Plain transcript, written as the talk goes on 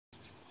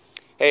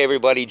Hey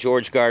everybody,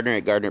 George Gardner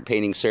at Gardner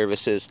Painting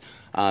Services.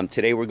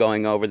 Today we're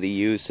going over the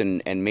use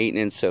and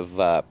maintenance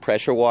of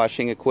pressure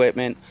washing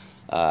equipment.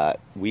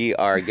 We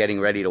are getting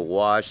ready to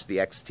wash the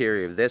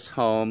exterior of this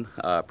home,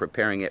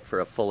 preparing it for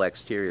a full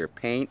exterior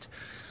paint.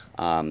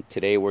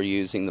 Today we're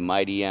using the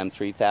Mighty M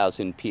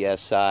 3000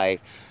 PSI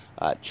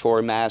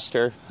Chore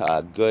Master,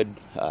 good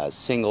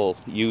single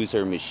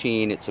user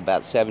machine. It's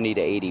about 70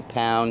 to 80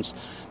 pounds,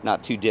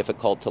 not too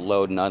difficult to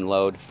load and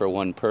unload for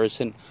one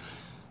person.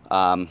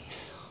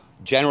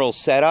 General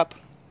setup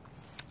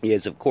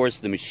is, of course,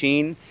 the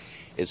machine,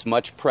 as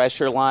much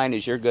pressure line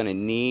as you're going to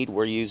need.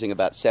 We're using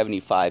about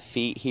 75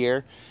 feet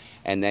here,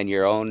 and then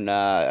your own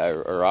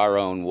or our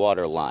own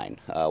water line,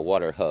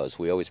 water hose.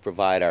 We always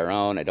provide our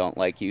own. I don't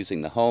like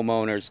using the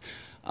homeowners.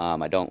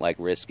 I don't like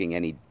risking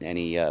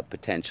any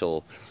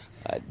potential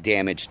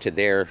damage to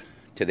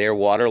their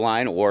water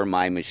line or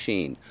my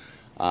machine.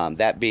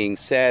 That being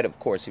said, of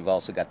course, you've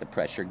also got the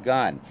pressure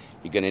gun.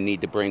 You're going to need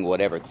to bring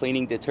whatever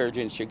cleaning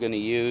detergents you're going to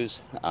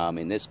use.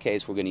 In this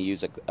case, we're going to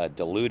use a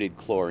diluted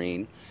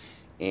chlorine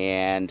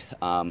and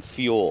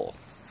fuel.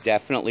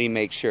 Definitely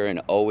make sure and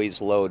always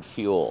load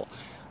fuel.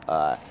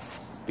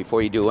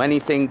 Before you do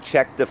anything,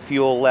 check the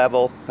fuel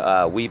level.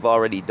 We've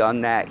already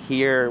done that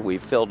here.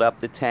 We've filled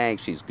up the tank.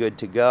 She's good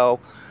to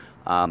go.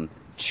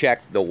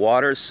 Check the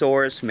water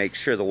source. Make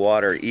sure the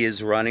water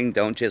is running.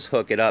 Don't just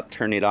hook it up,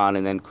 turn it on,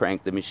 and then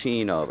crank the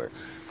machine over.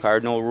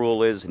 Cardinal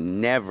rule is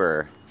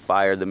never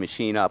fire the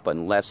machine up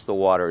unless the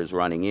water is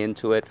running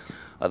into it.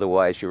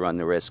 Otherwise, you run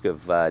the risk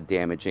of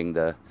damaging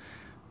the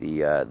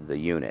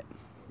unit.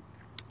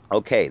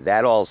 Okay,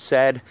 that all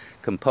said,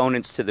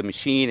 components to the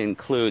machine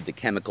include the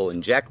chemical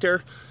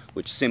injector,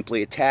 which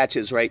simply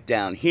attaches right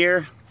down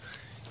here.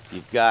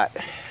 You've got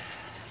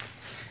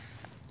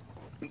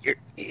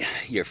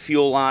your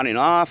fuel on and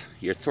off,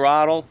 your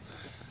throttle,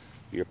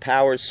 your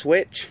power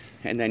switch,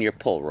 and then your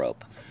pull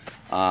rope.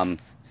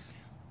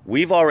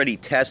 We've already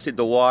tested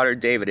the water.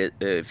 David,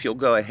 if you'll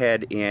go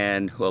ahead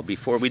and, well,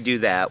 before we do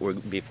that,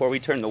 before we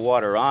turn the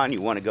water on,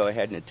 you want to go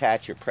ahead and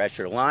attach your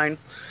pressure line.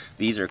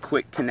 These are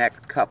quick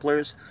connect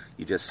couplers.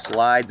 You just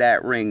slide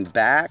that ring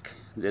back,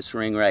 this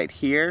ring right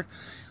here,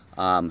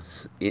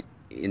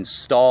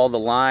 install the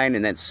line,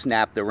 and then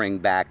snap the ring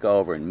back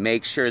over, and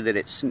make sure that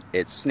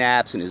it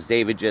snaps. And as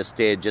David just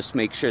did, just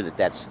make sure that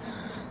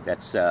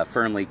that's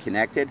firmly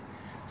connected.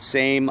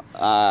 Same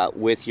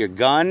with your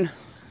gun,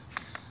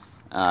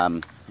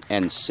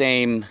 and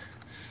same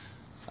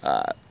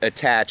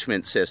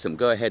attachment system.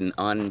 Go ahead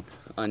and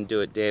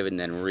undo it, David, and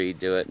then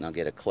redo it, and I'll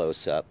get a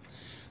close-up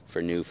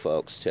for new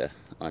folks to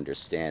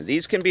understand.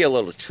 These can be a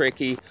little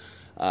tricky.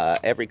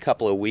 Every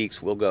couple of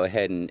weeks we'll go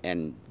ahead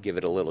and give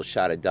it a little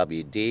shot of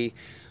WD.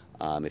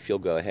 If you'll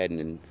go ahead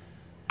and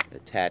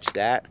attach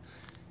that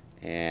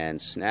and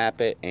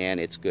snap it, and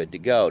it's good to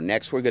go.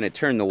 Next, we're going to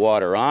turn the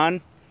water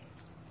on.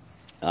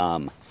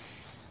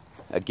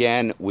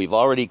 Again, we've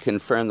already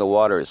confirmed the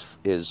water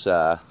is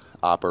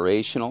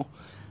operational,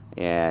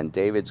 and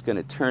David's going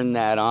to turn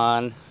that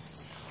on.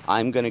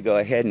 I'm going to go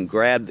ahead and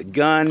grab the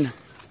gun.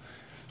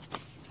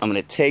 I'm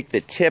going to take the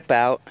tip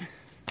out,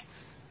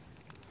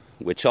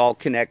 which all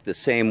connect the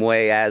same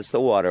way as the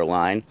water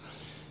line,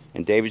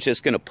 and David's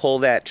just going to pull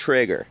that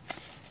trigger.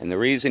 And the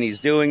reason he's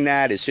doing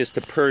that is just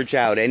to purge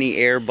out any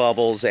air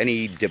bubbles,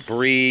 any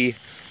debris.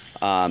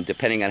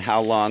 Depending on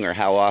how long or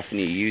how often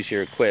you use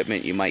your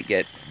equipment, you might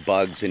get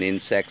bugs and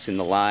insects in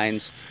the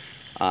lines.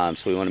 So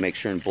we want to make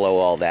sure and blow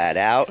all that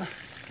out.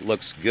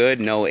 Looks good,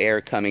 no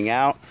air coming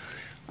out.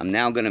 I'm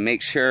now going to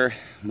make sure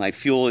my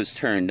fuel is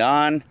turned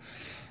on.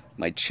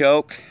 My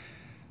choke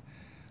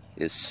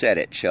is set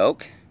at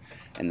choke,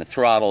 and the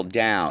throttle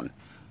down.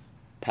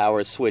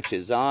 Power switch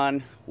is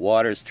on,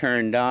 water's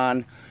turned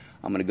on.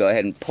 I'm going to go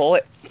ahead and pull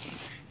it,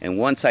 and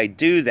once I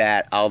do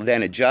that, I'll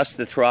then adjust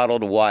the throttle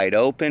to wide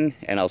open,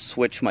 and I'll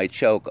switch my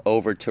choke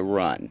over to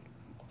run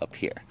up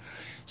here.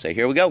 So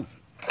here we go.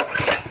 So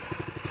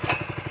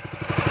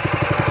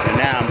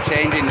now I'm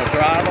changing the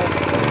throttle.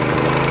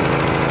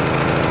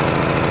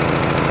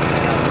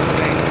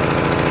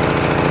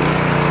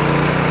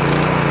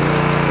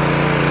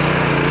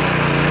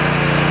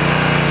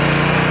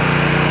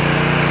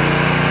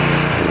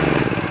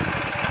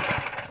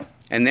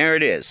 And there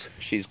it is.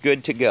 She's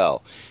good to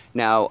go.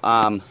 Now,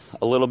 a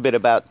little bit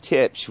about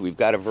tips. We've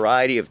got a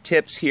variety of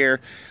tips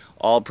here.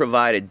 All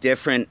provide a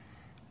different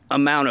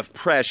amount of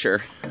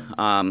pressure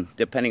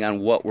depending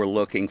on what we're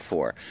looking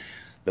for.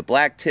 The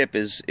black tip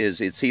is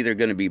it's either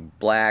going to be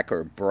black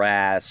or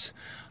brass,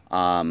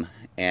 and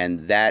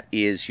that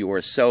is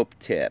your soap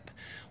tip.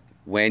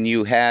 When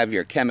you have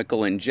your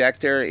chemical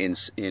injector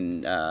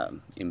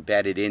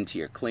embedded into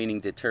your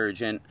cleaning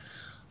detergent,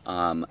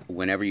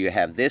 whenever you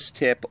have this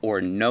tip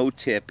or no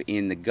tip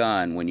in the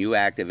gun, when you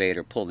activate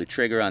or pull the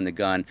trigger on the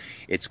gun,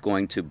 it's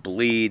going to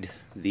bleed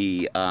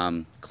the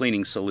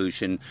cleaning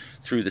solution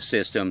through the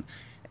system,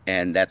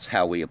 and that's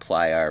how we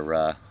apply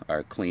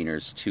our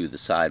cleaners to the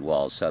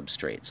sidewall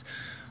substrates.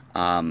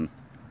 And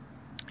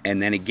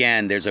then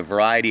again, there's a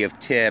variety of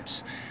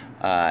tips.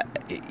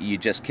 You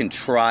just can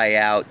try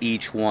out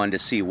each one to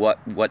see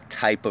what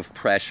type of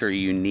pressure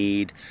you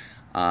need.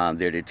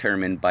 They're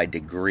determined by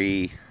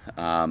degree.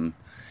 And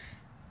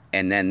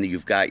then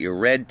you've got your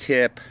red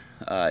tip.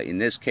 In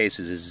this case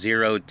is a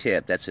 0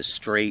 tip. That's a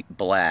straight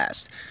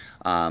blast.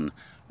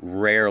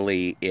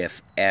 Rarely,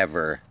 if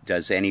ever,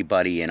 does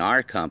anybody in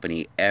our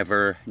company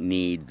ever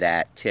need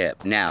that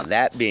tip. Now,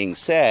 that being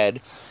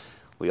said,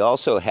 we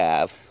also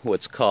have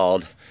what's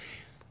called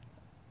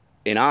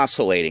an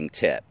oscillating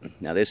tip.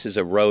 Now, this is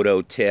a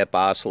roto tip,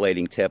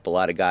 oscillating tip. A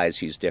lot of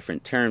guys use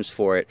different terms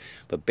for it,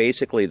 but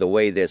basically the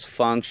way this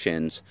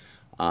functions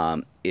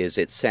is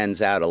it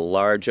sends out a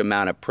large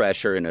amount of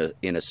pressure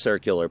in a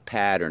circular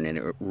pattern, and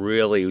it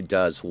really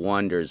does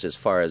wonders as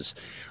far as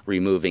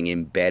removing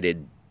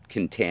embedded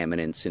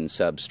contaminants in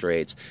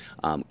substrates.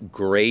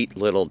 Great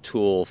little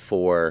tool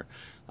for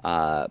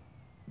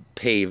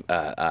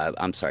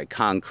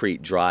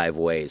concrete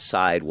driveways,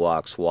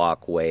 sidewalks,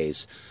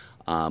 walkways.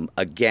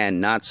 Again,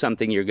 not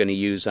something you're going to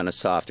use on a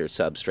softer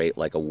substrate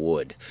like a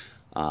wood.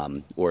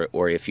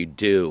 Or if you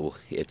do,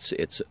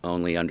 it's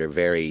only under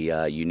very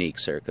unique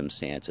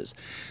circumstances.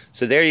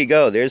 So there you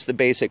go. There's the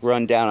basic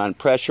rundown on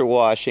pressure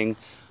washing.